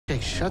Hey,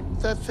 shut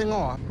that thing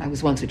off. I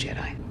was once a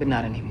Jedi, but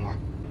not anymore.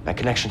 My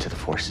connection to the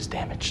Force is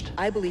damaged.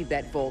 I believe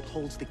that vault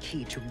holds the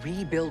key to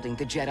rebuilding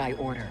the Jedi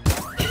Order.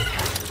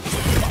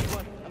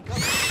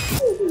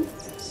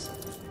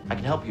 I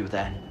can help you with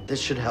that.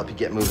 This should help you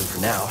get moving for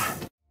now.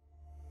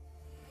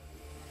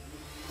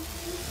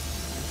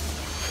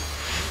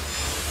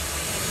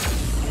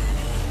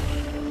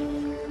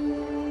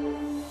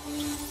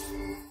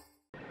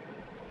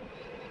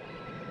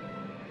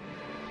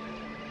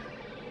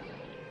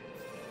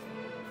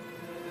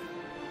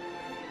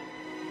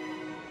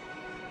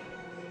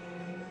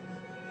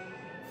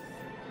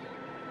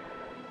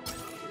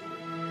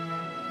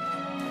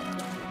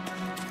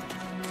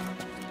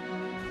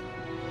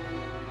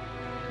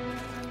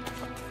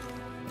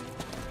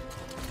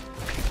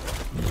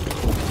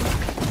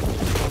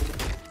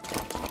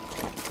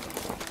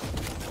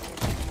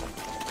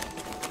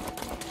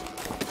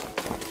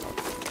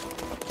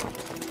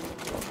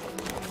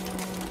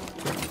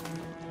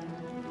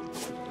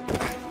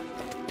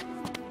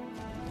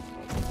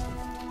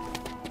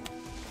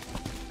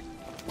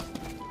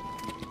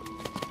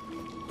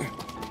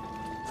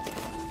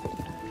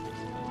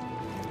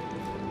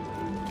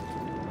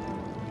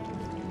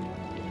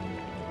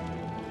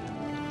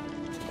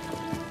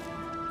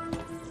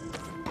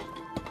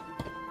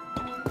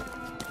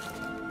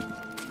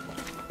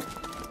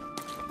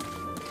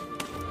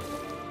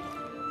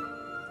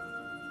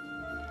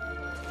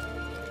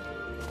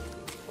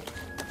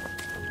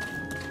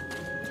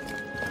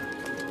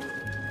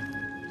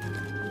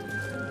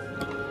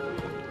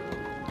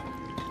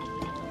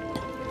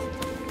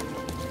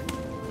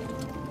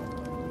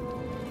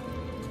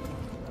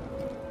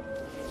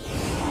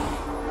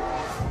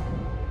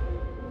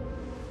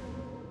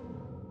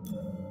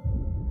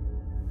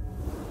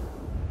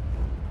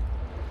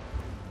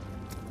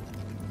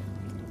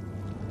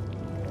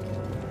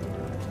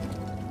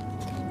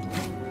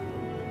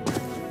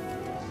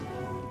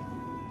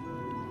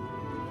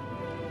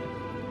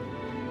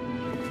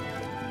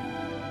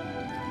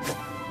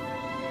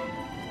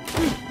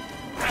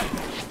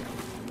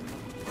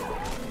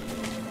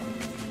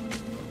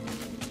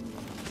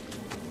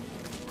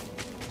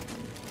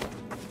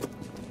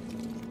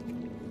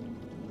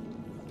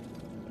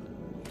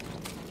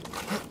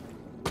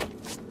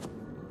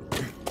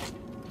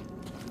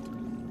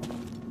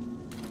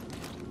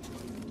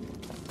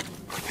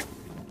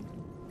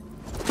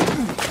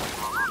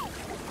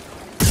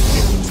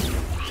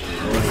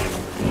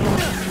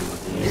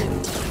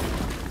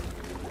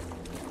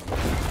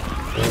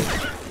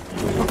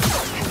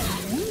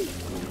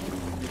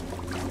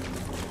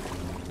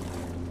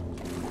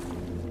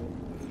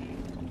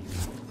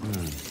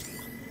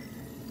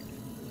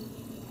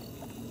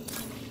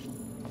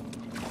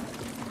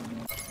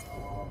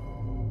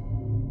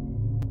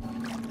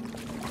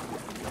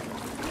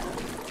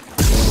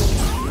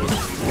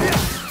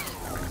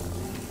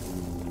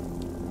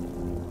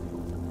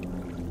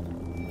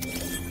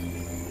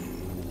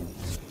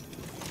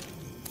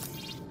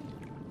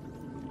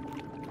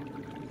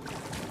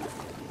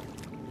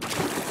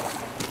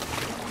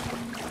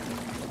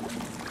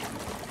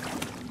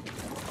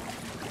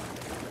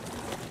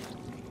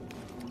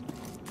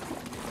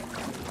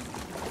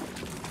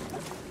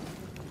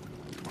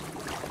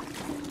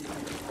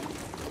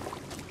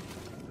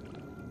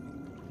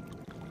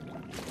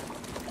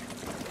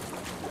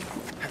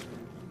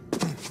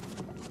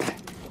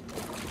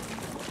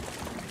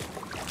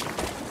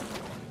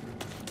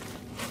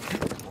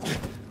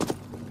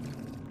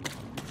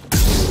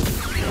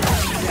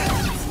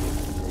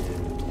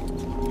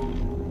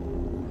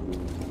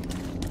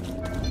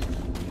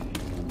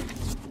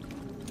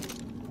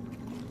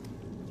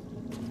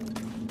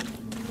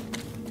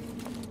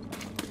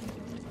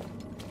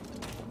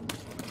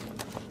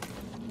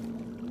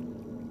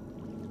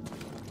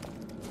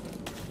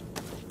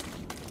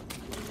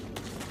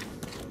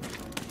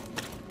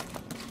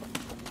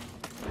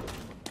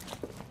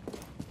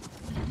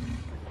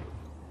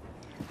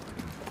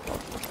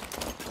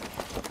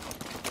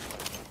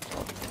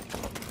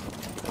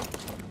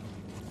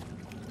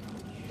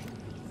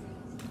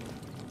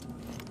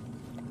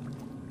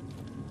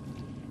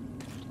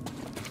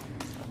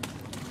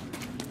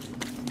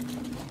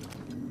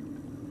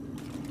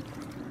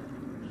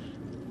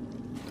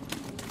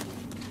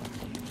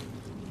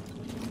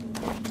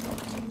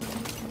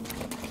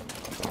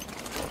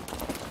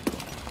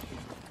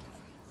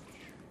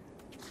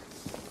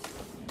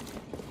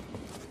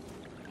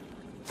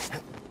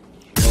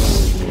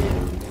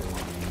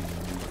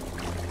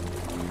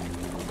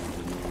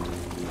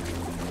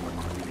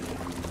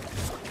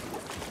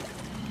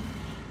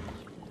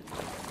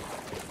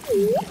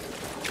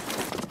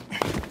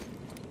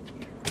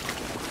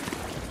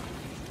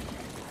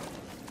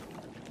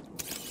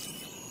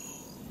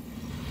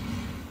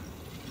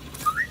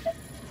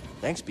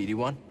 Thanks,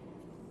 BD1.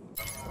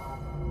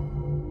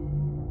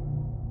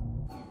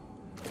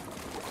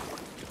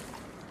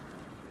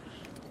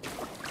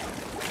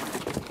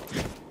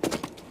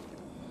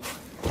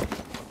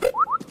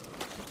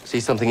 See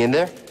something in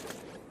there?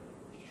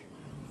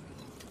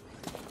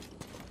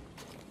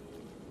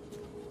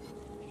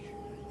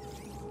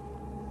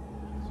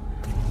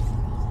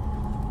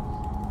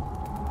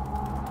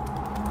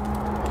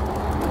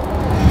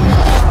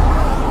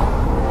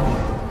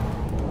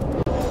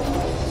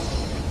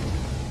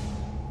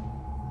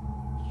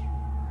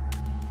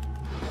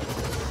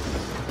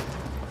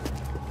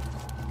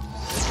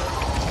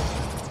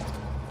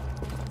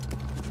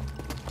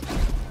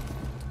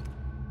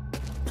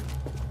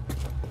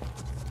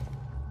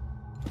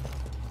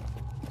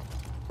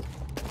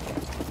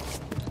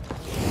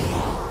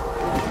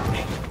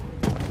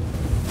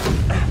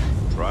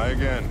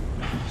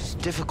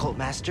 difficult,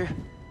 Master.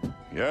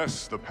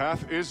 Yes, the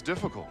path is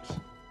difficult.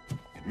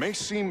 It may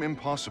seem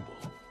impossible,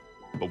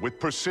 but with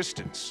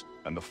persistence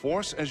and the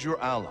Force as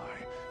your ally,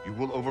 you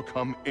will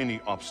overcome any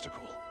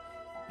obstacle.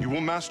 You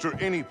will master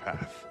any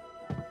path.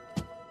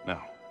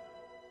 Now,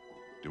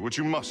 do what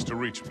you must to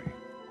reach me.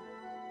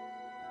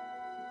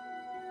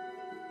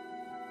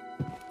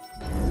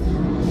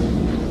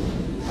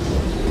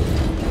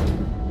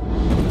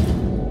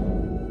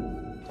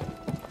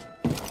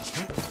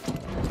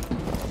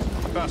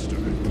 Faster,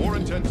 more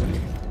intensity.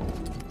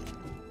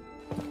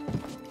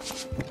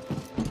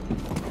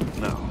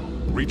 Now,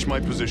 reach my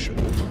position.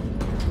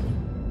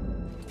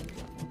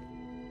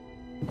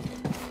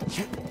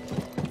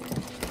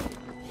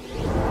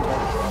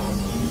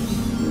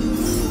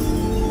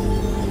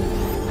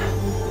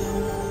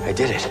 I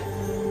did it.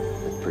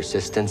 With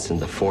persistence and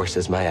the Force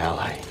as my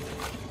ally.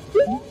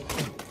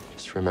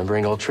 Just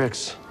remembering old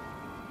tricks.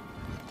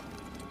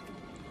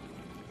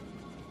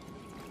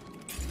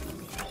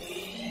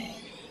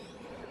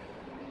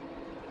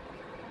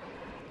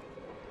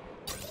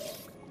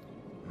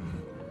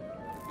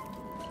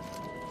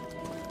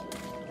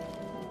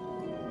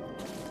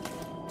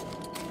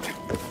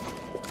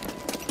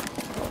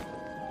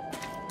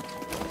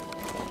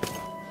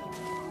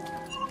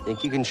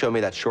 Think you can show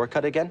me that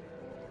shortcut again?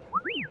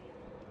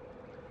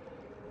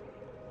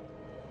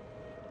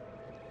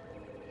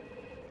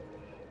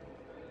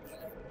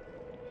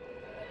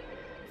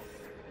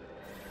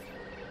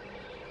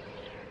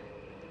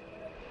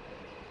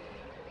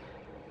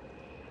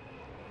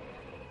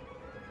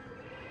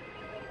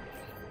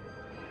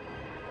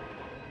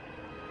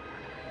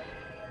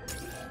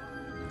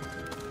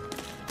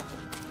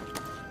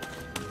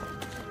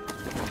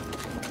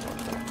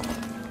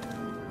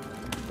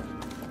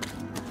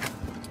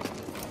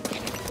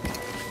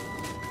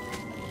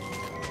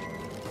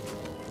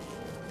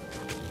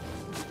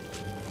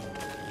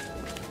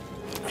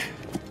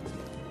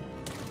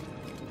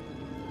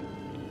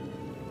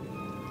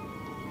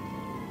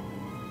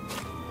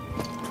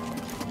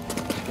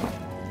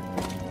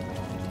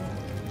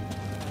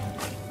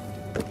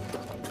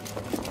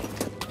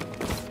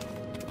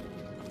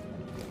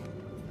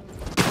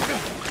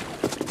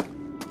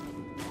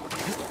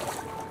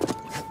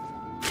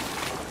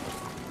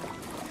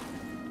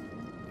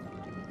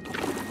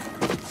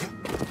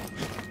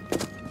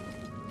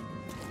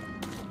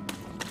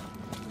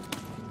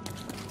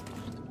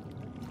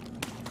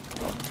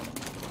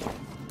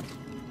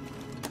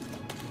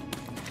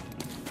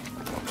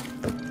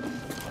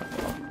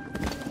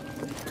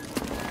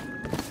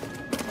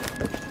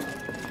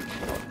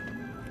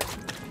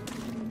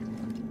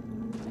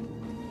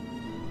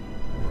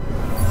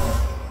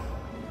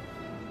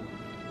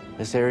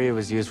 This area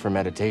was used for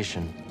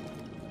meditation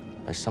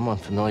by someone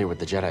familiar with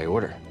the Jedi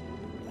Order.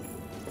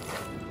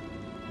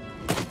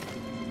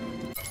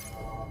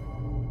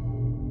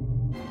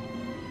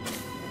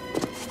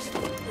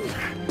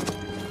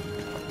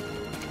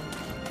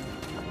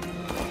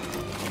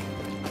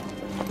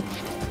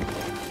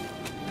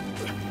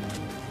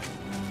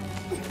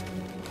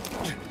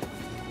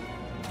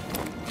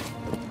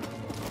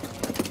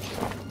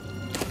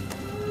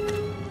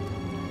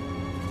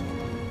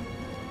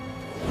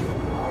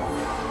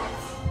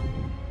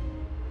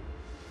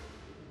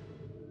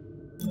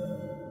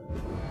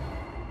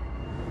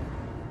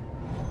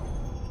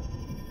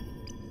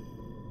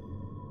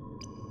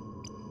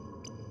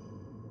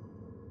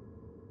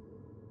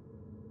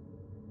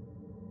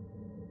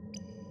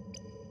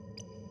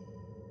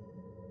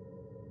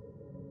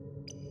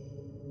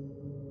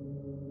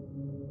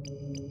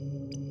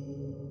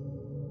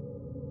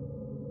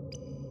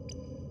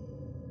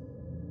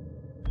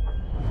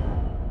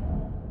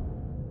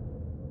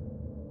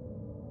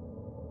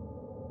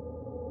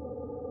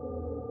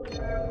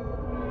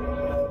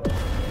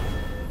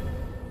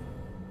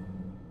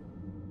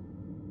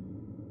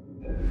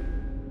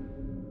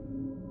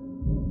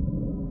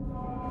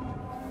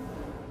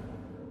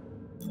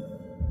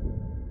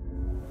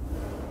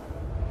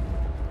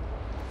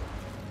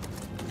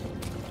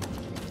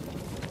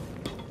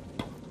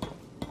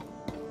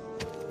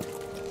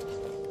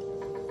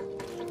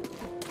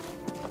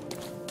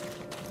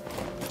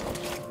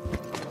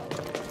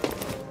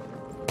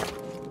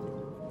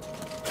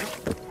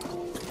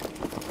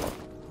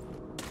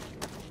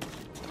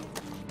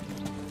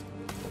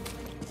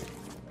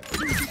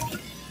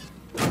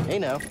 Hey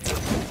now.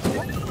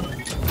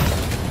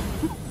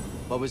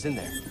 What was in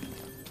there?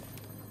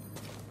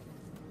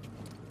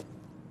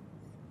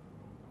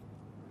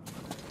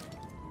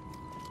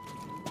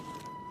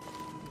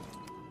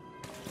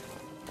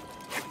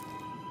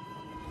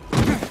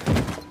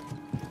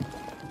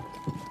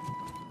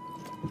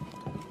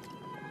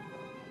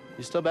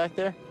 You still back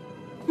there?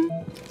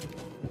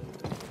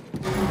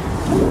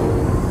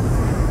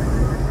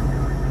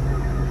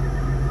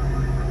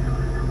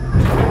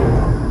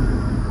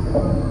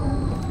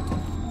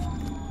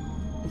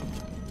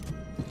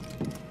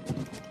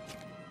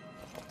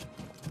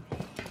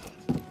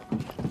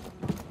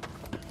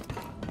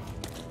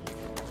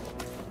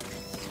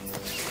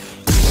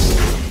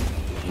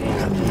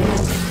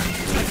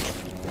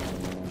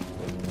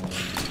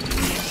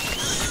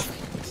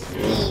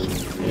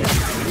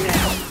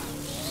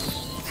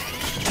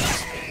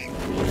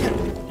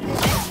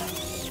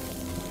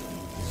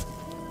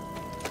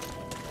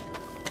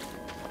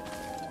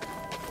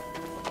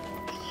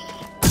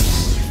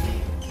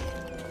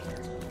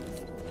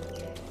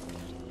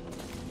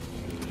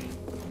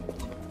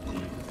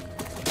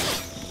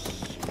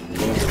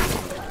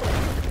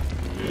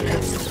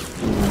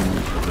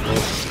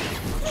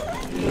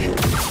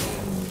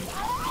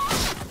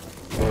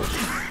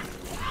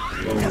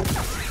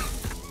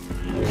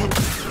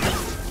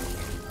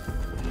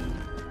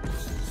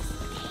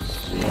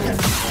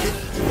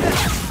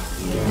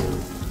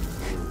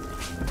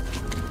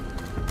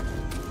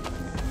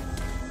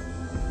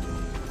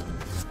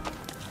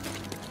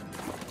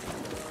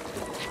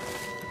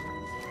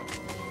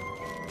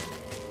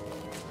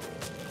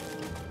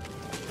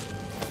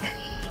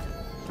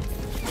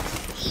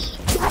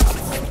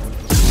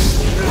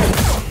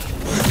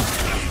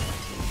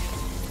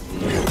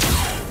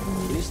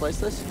 slice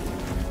this?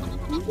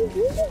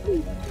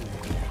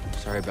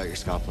 Sorry about your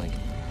scofflink,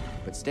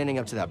 but standing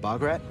up to that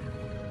bog rat,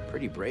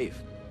 pretty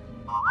brave.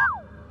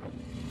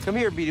 Come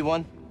here,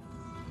 BD1.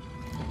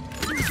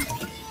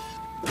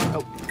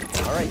 Oh,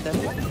 all right then.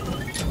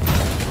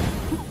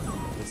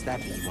 What's that,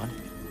 BD1?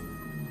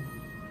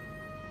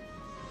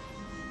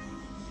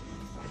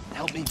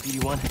 Help me,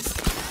 BD1.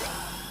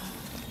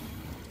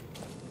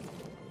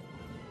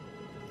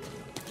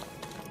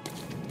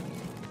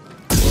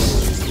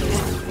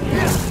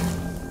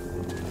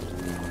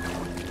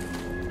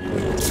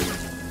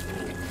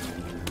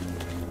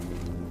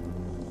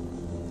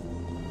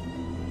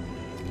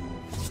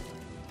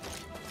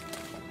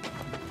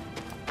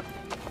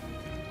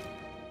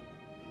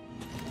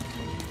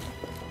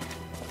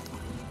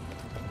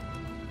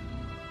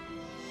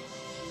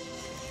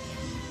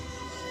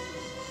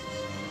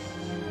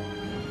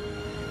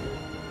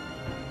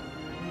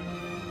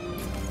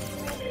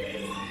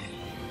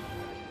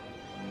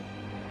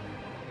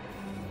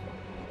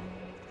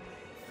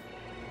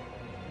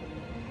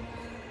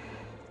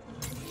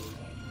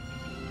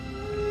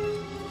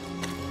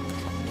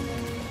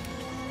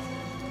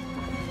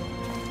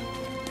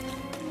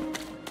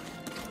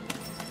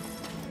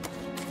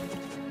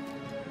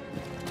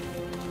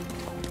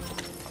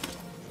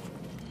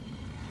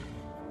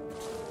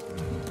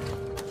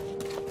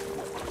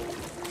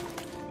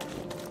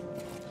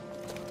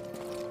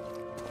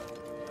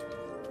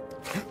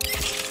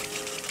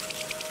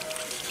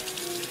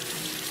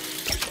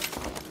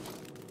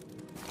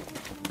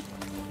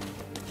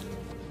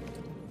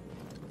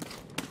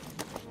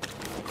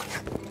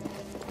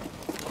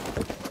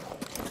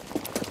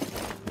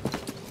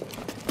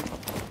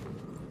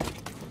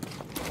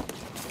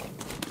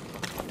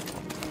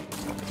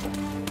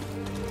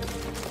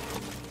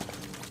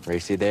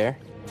 Racy there?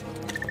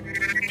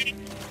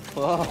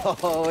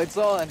 Whoa, it's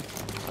on.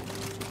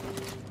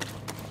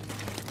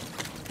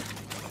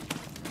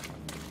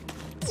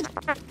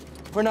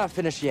 We're not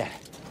finished yet.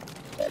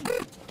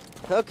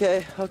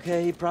 Okay,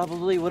 he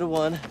probably would have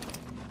won.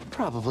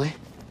 Probably.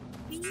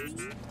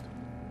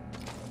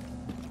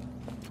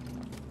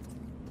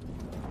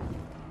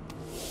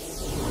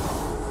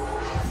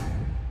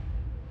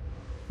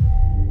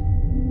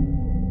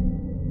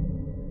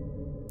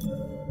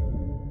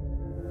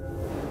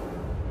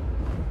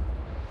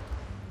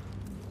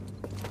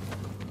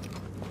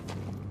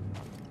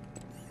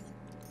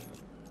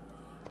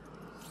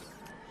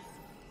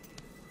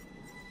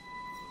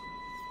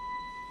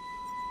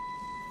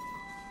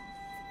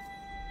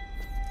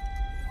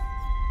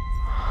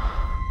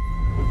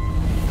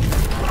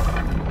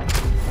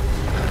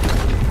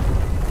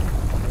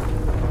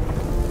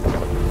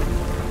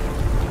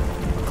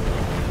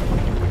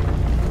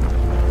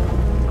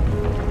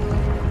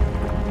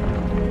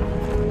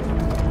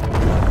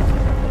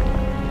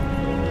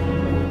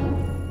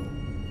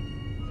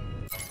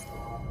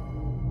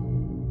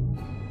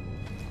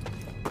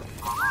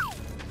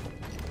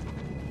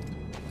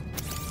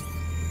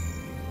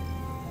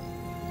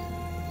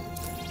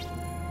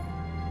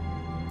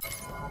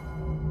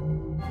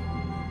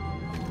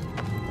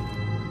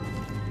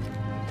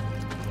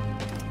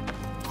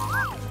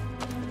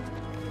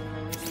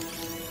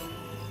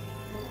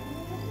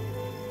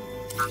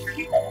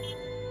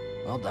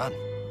 Well done.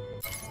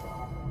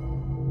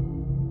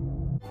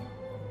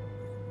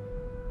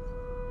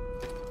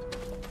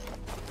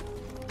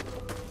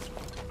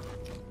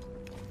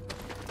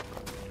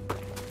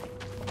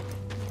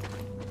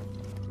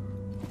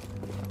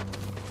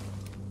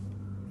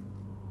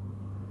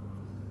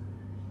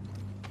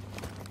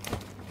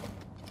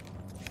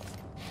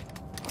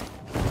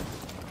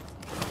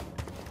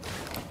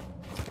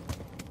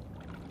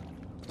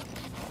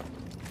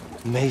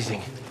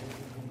 Amazing.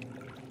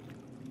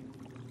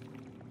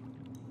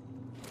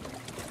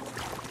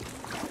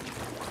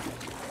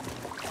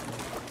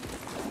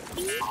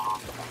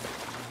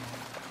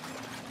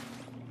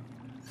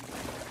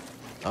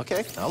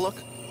 Okay, I'll look.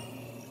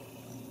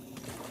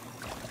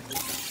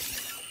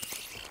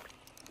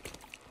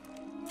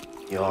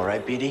 You all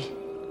right, BD?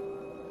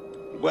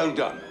 Well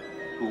done,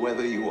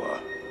 whoever you are.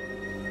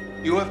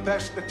 You have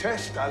passed the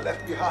test I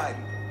left behind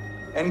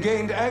and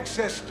gained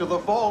access to the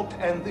vault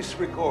and this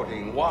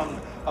recording, one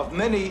of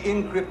many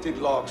encrypted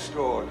logs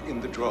stored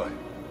in the droid.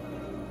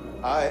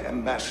 I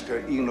am Master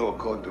Eno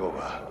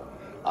Cordova.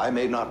 I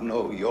may not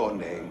know your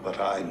name, but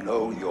I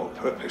know your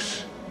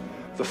purpose.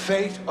 The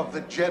fate of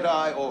the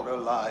Jedi Order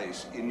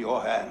lies in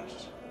your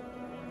hands.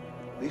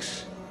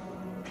 This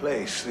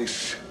place,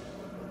 this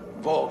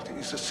vault,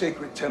 is a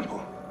sacred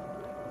temple,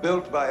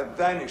 built by a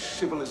vanished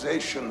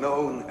civilization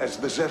known as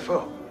the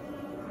Zephyr.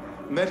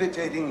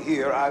 Meditating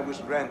here, I was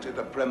granted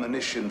a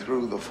premonition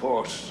through the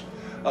Force,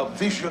 a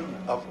vision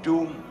of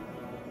doom.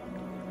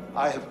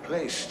 I have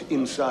placed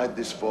inside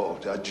this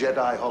vault a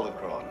Jedi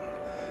holocron,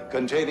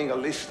 containing a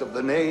list of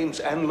the names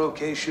and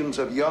locations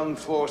of young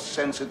Force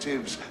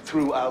sensitives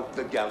throughout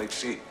the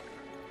galaxy.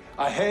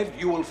 Ahead,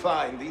 you will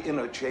find the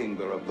inner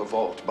chamber of the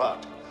vault,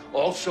 but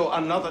also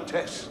another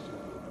test.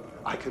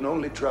 I can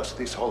only trust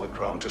this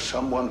holocron to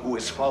someone who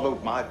has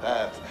followed my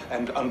path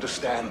and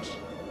understands.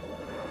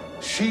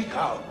 Seek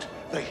out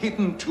the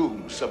hidden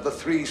tombs of the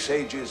three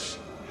sages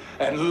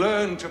and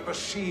learn to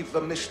perceive the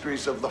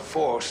mysteries of the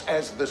Force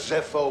as the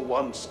Zepho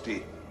once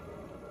did.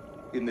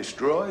 In this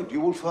droid,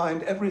 you will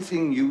find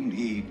everything you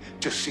need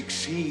to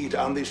succeed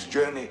on this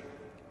journey.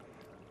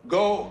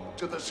 Go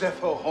to the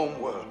Zepho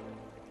homeworld.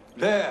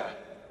 There,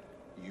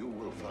 you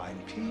will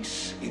find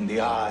peace in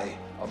the eye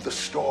of the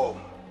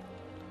storm.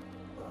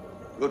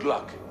 Good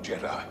luck,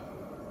 Jedi.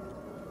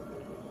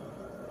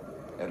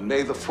 And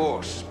may the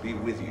Force be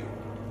with you.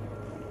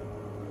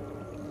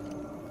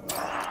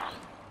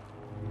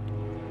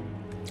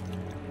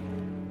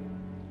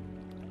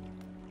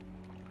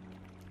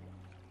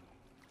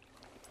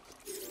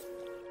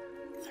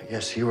 I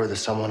guess you were the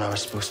someone I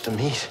was supposed to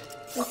meet.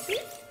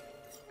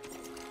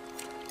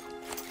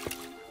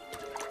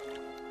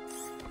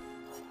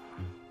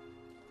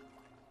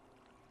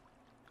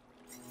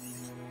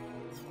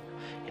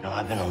 You know,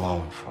 I've been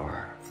alone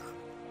for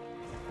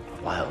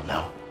a while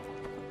now.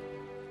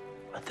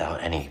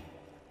 Without any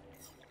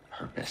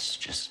purpose,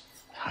 just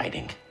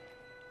hiding.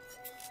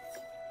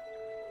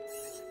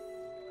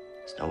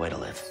 There's no way to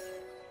live.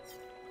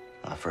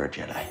 Not for a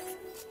Jedi.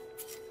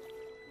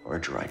 Or a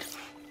droid.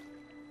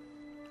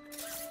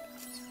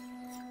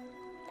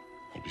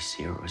 Maybe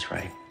Seer was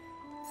right.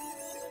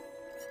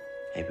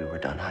 Maybe we're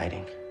done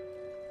hiding.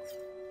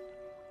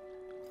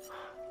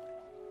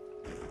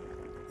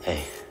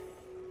 Hey,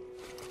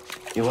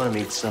 you want to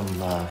meet some,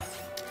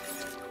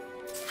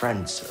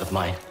 friends of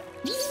mine?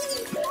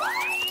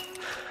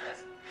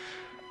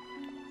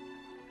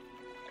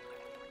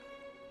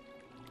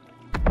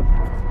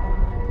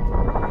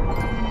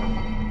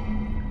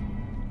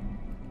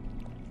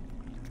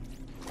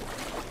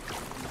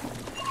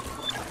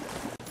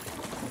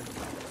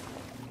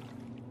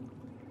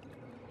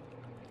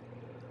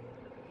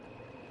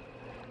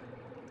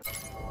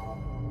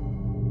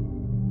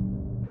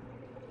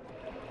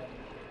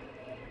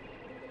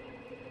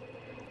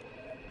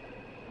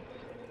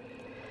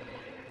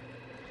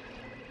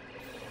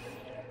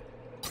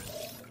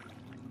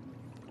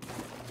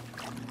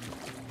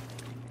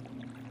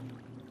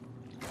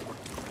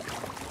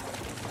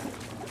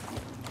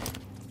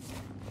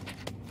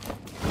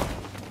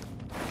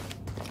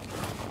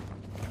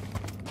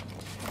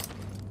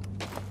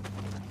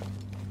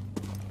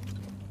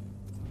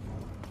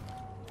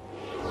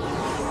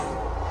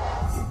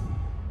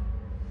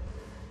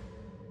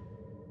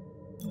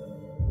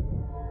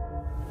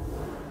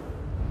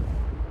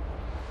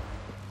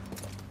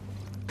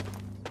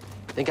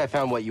 I think I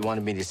found what you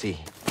wanted me to see.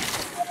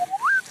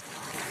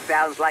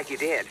 Sounds like you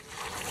did.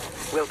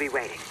 We'll be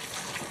waiting.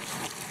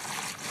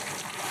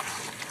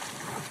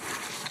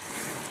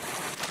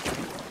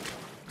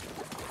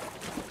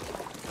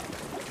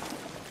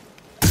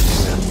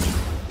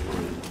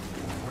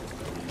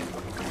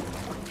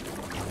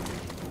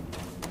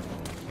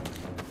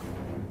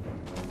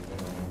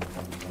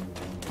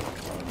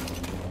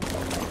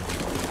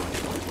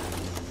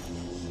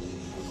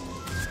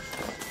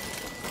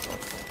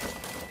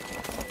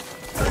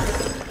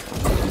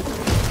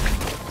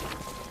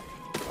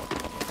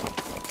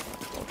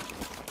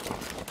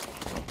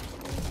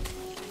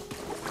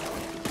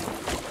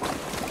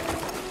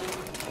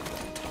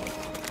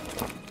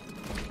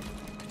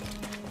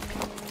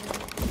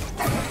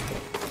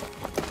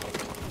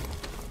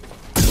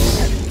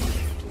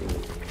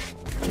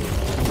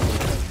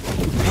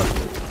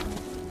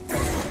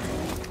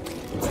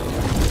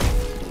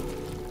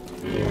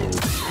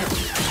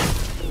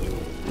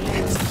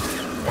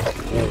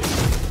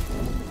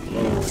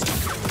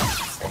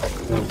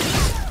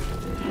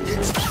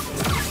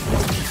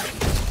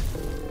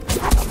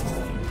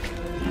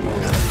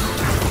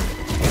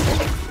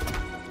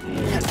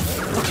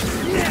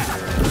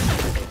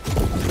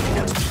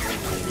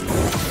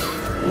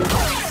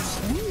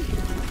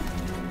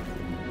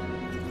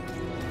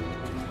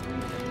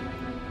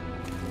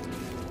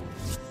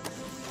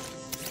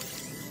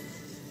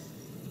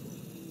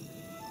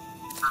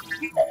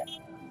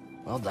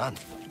 Well done.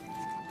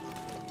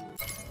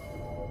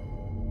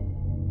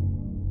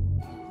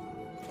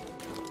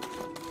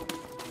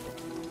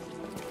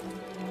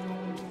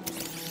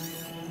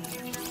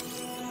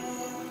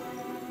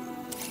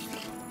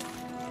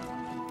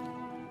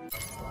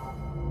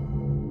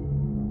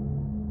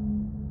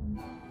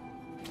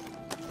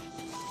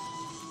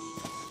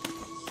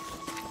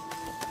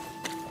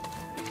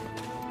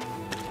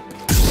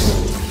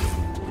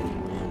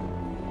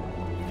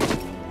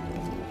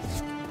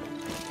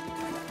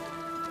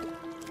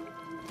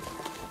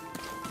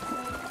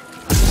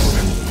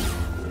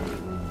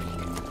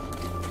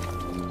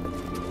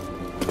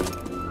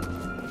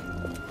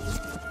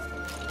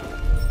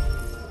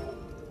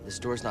 This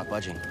door's not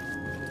budging.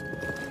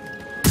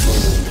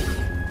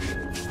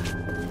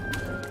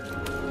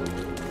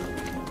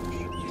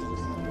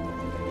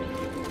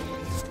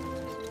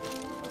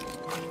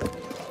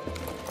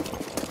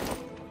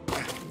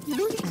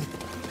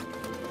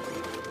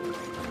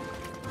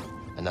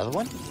 Another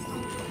one?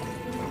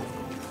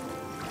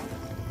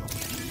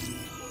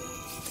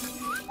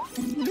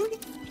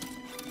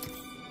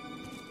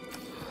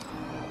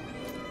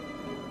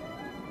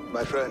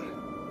 My friend,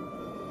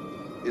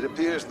 it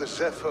appears the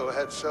Zepho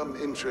had some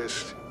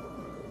interest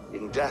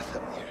in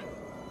Dathomir.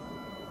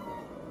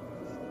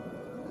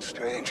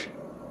 Strange.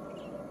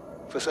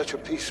 For such a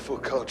peaceful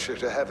culture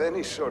to have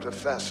any sort of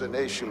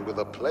fascination with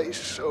a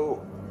place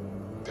so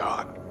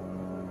dark.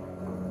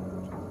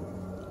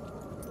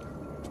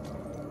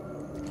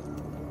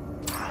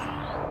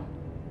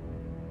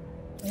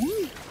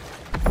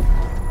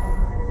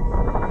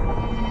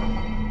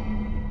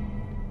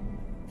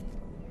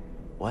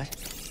 What?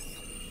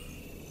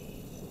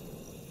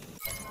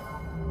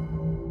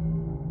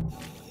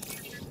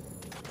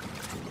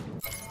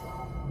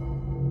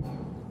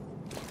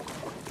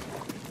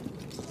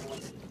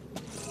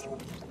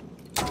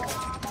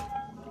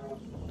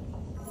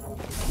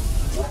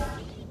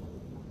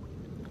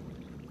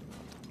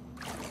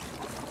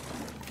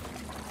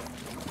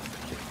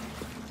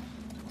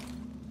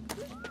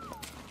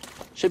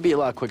 Should be a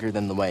lot quicker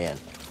than the way in.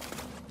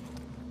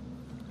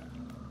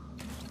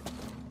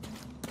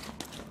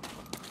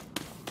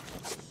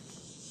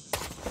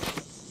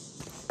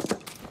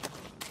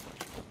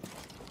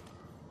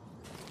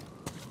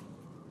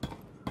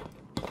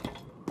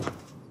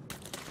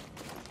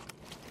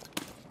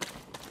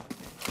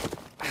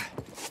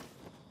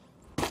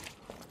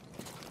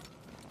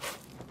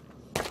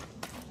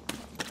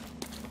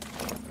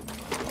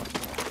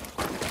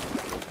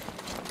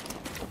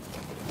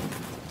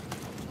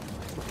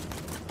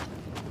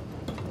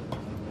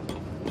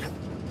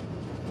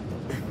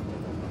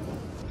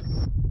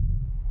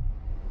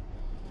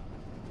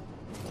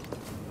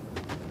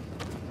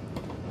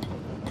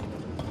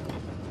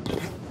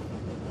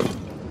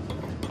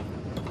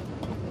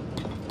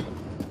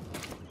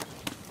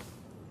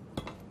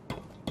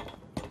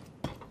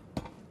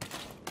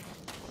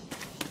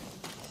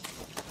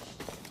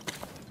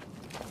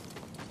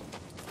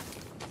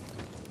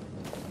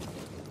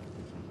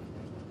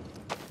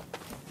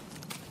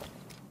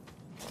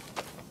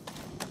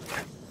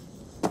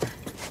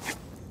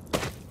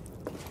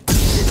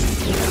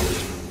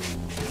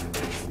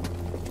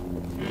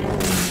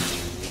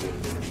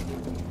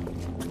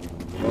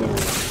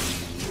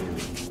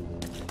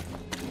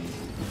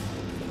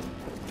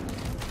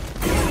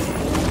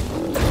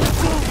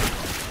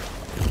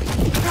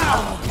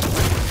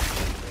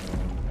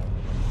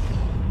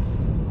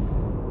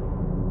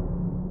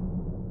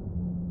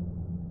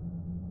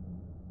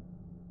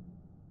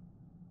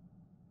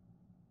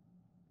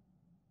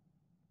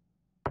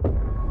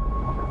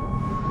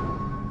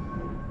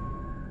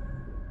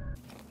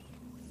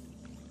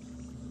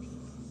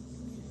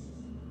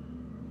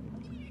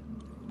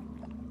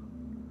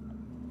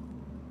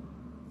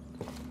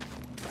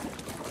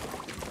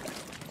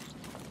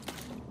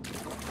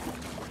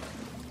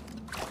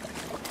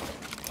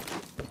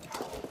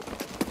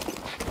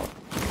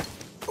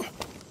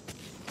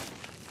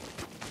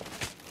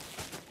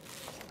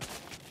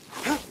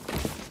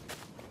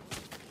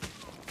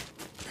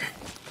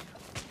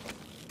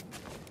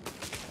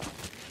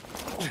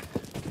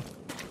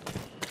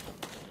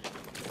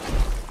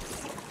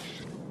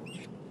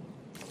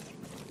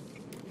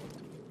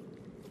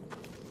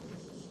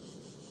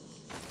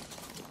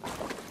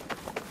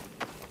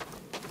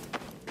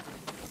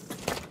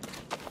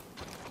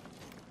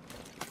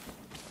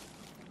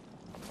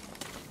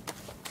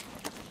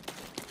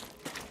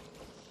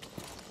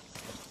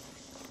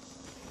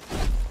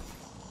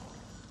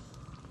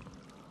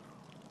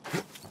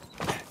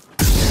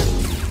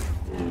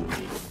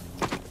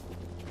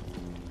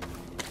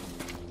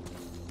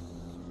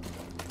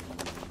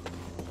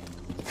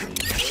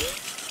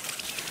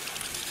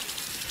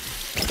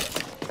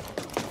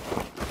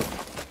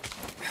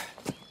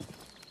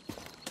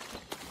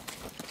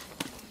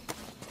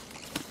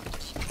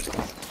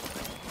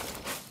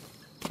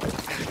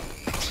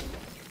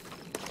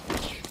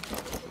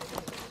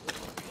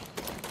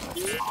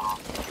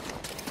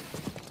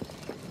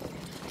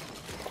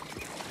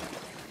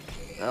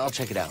 I'll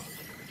check it out.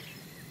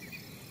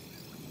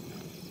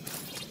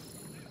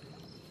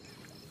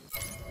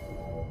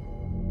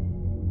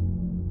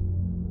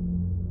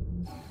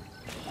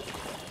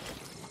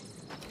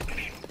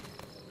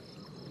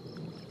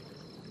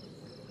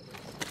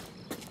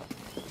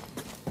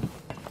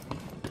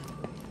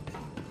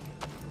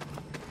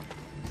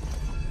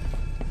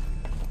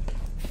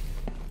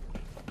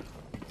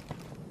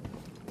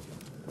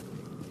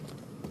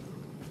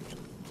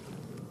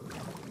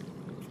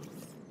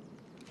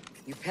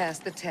 You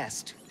passed the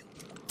test.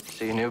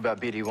 So you knew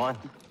about BD-1?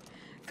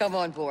 Come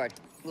on board.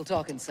 We'll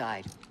talk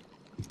inside.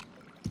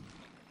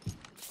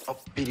 Oh,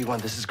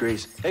 BD-1, this is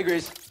Grease. Hey,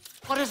 Grease.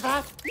 What is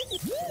that?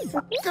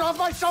 Get off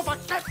my sofa!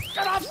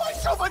 Get off my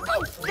sofa!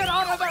 Go! Get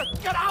out of there!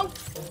 Get out!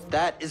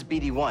 That is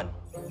BD-1.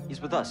 He's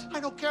with us.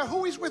 I don't care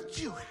who he's with.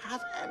 Do you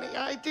have any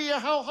idea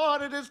how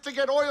hard it is to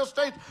get oil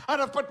stains out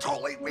of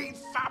petroleum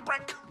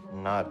fabric?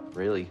 Not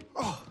really.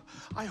 Oh,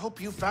 I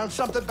hope you found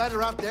something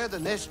better out there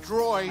than this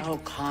droid. Oh,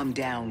 calm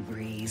down,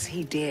 Grease.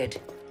 He did.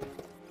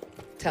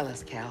 Tell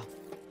us, Cal.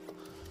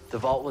 The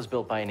vault was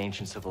built by an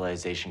ancient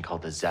civilization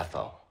called the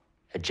Zepho.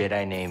 A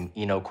Jedi named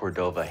Eno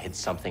Cordova hid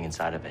something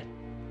inside of it.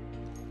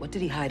 What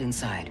did he hide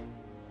inside?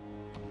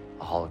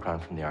 a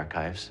holocron from the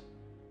archives.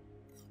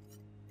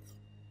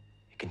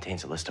 It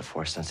contains a list of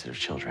Force-sensitive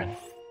children.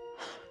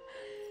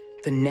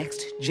 The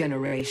next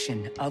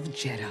generation of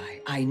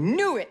Jedi. I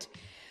knew it!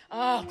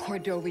 Ah,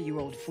 Cordova, you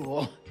old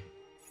fool.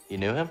 You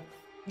knew him?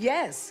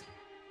 Yes,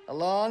 a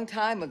long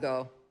time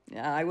ago.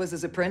 I was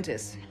his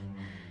apprentice.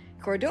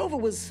 Cordova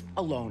was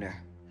a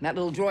loner. That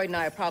little droid and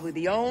I are probably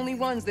the only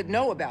ones that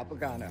know about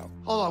Pagano.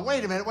 Hold on,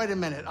 wait a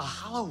minute. A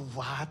holo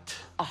what?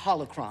 A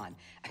holocron.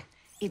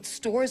 It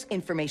stores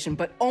information,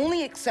 but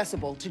only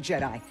accessible to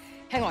Jedi.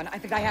 Hang on, I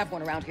think I have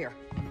one around here.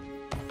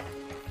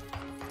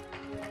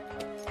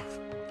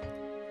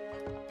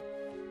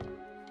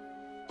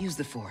 Use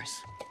the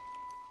Force.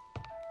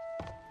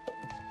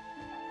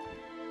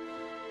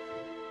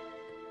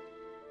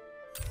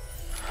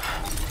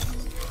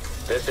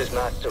 This is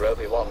Master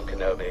Obi-Wan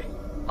Kenobi.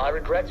 I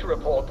regret to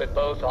report that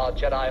both our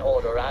Jedi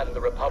Order and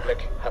the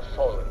Republic have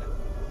fallen.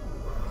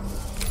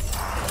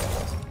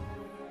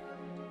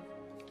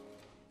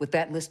 With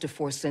that list of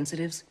Force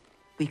sensitives,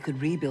 we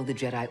could rebuild the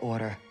Jedi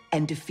Order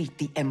and defeat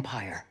the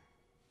Empire.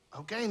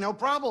 Okay, no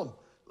problem.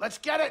 Let's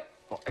get it.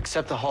 Well,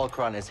 except the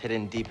holocron is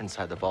hidden deep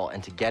inside the vault,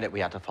 and to get it, we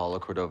have to follow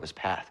Cordova's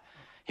path.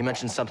 He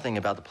mentioned something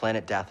about the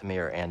planet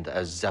Dathomir and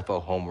a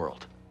Zeppo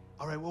homeworld.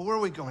 All right, well, where are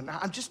we going?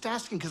 I'm just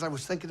asking because I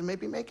was thinking of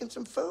maybe making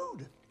some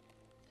food.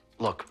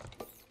 Look,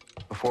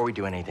 before we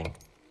do anything,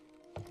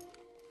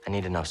 I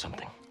need to know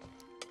something.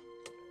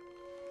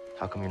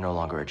 How come you're no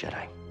longer a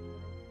Jedi?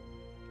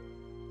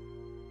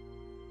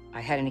 I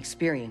had an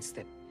experience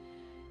that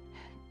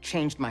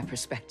changed my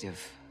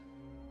perspective.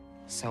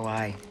 So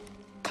I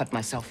cut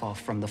myself off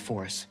from the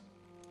Force.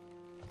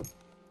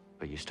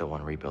 But you still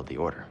want to rebuild the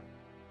Order.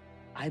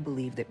 I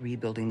believe that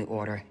rebuilding the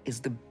Order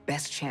is the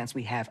best chance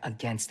we have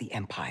against the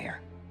Empire.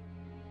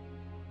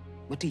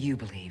 What do you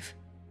believe?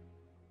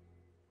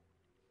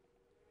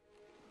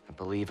 I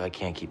believe I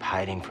can't keep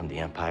hiding from the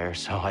Empire,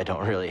 so I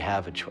don't really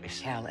have a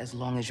choice. Cal, as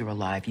long as you're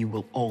alive, you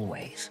will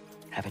always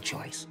have a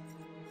choice.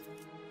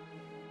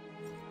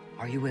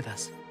 Are you with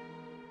us?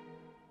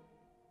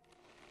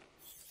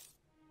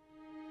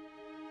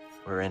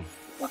 We're in.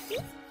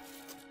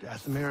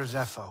 Dathomir or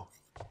Zepho,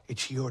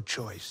 it's your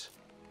choice.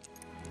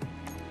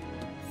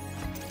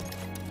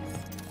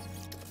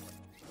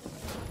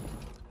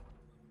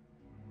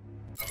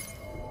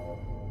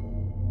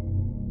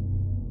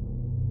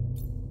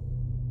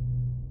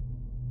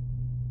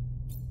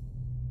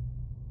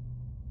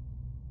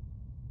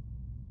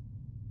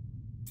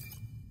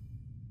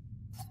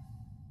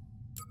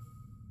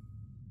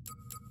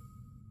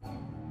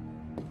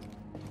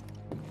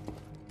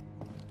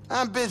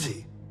 I'm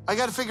busy. I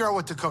gotta figure out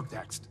what to cook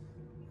next.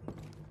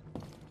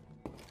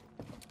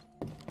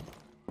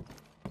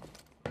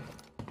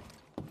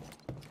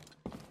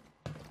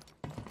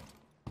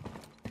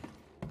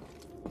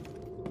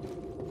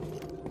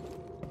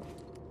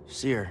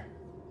 Seer,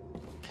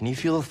 can you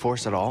feel the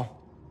Force at all?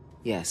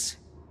 Yes.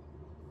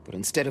 But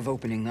instead of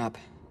opening up,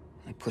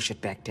 I push it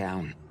back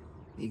down.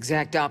 The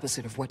exact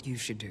opposite of what you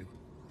should do.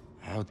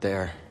 Out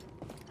there,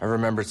 I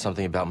remembered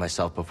something about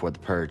myself before the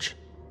Purge.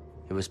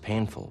 It was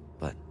painful,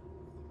 but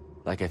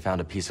like I found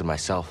a piece of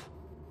myself.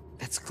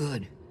 That's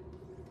good.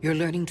 You're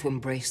learning to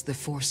embrace the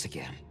Force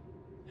again.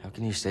 How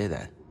can you say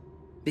that?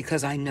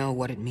 Because I know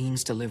what it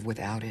means to live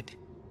without it.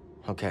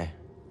 Okay,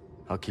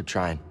 I'll keep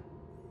trying.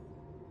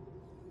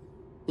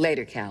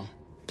 Later, Cal.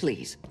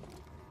 Please.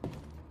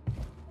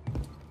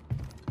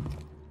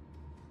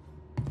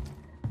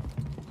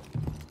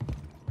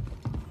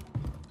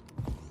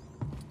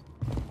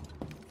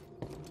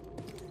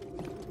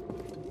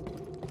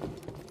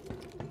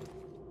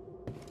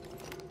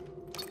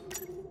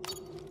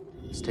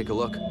 Let's take a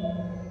look.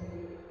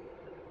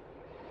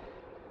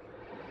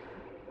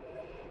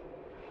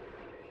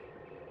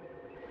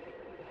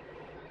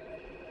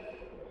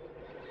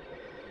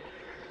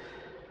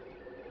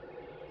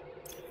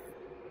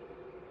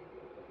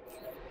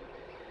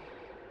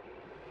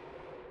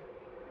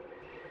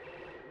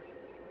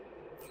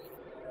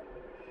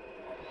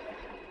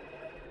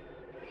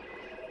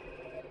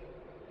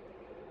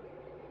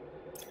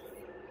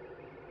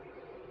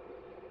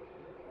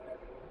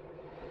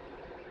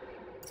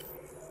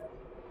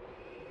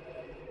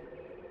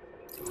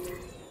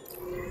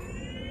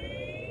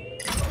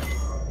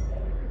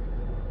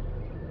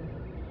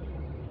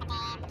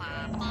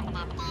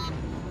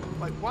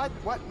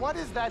 What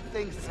is that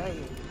thing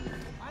saying?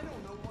 I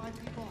don't know why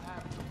people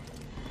have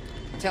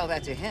to. Tell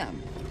that to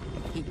him.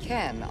 He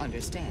can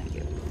understand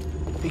you.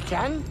 He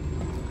can?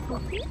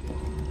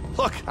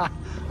 Look,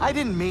 I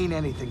didn't mean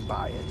anything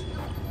by it.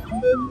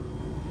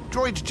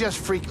 Droids just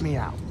freak me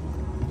out.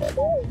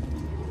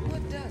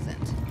 What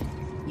doesn't?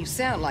 You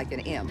sound like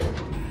an imp.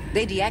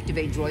 They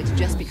deactivate droids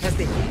just because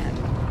they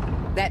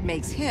can. That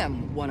makes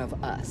him one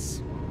of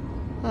us.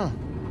 Huh.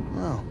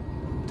 Oh,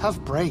 tough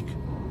break.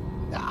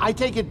 I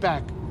take it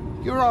back.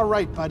 You're all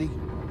right, buddy.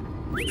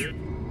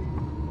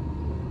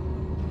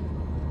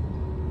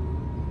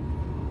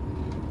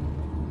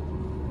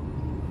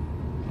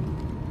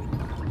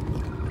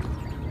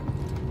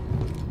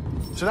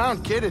 Sit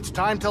down, kid. It's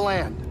time to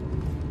land.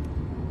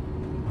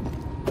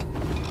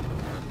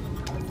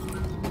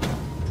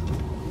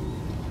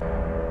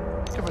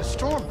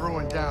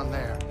 brewing down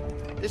there.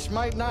 This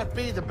might not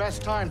be the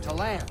best time to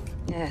land.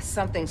 Yeah,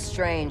 something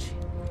strange.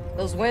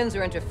 Those winds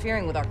are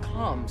interfering with our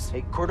comms.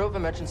 Hey, Cordova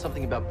mentioned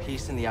something about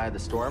peace in the eye of the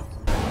storm.